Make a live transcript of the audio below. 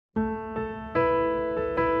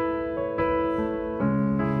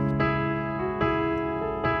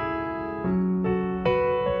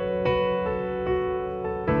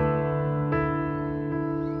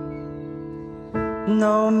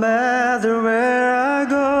No matter where I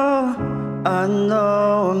go, I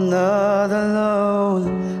know I'm not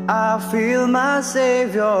alone. I feel my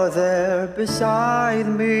Savior there beside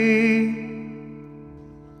me.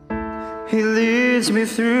 He leads me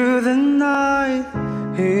through the night.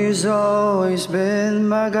 He's always been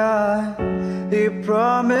my guide. He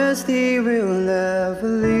promised He will never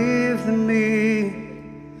leave me.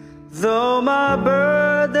 Though my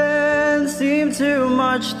burden seemed too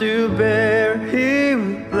much to bear, He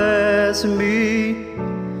will bless me.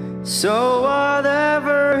 So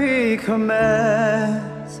whatever He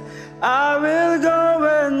commands, I will go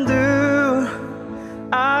and do.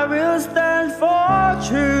 I will stand for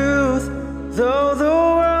truth. Though the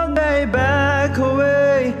world may back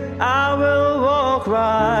away, I will walk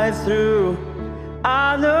right through.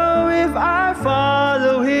 I know if I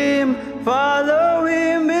follow Him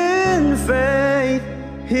in faith,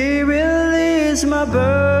 He will ease my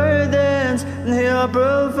burdens and He'll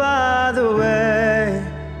provide the way.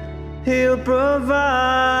 He'll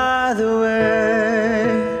provide the way.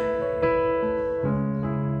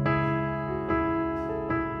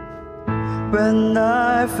 When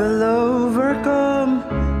I feel overcome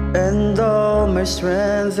and all my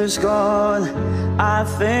strength is gone, I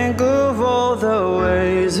think of all the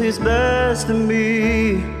ways He's blessed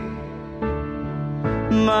me.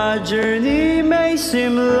 My journey may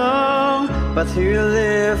seem long, but He'll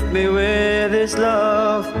lift me with His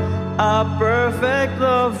love, a perfect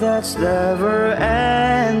love that's never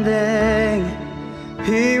ending.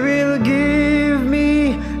 He will give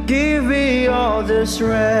me all the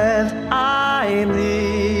strength I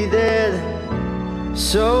needed.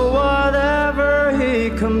 So whatever He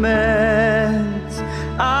commands,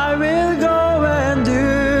 I will go and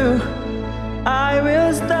do. I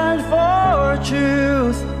will stand for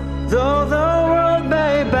truth. Though the world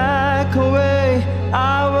may back away,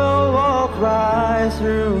 I will walk right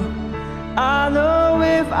through. I know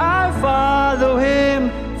if I follow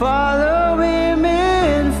Him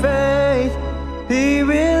in faith, He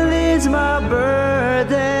will ease my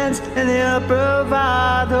burdens and He'll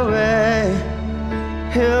provide the way.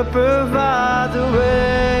 He'll provide the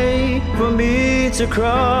way for me to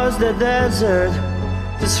cross the desert,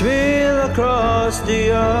 to swim across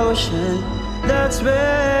the ocean. That's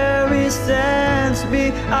where He sends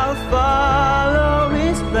me. I'll follow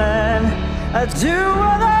His plan. I do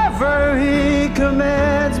whatever He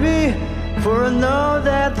commands me, for I know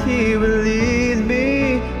that He will lead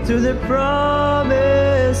me to the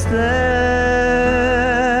promised land.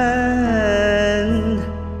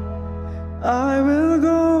 I will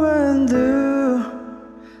go and do.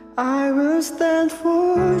 I will stand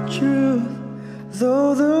for truth.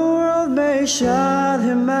 Though the world may shut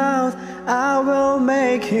Him out, I will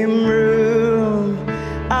make Him room.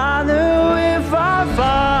 I know if I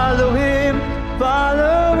follow Him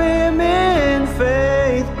in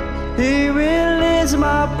faith, He will ease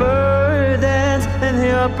my burdens and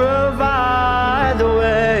He'll provide the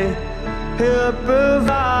way. He'll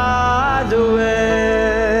provide the way.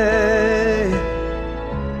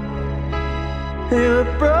 He'll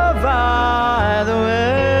provide the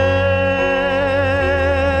way.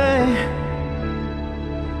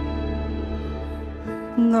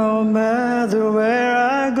 No matter where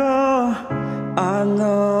I go, I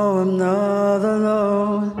know I'm not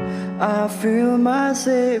alone. I feel my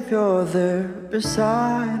Savior there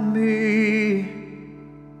beside me.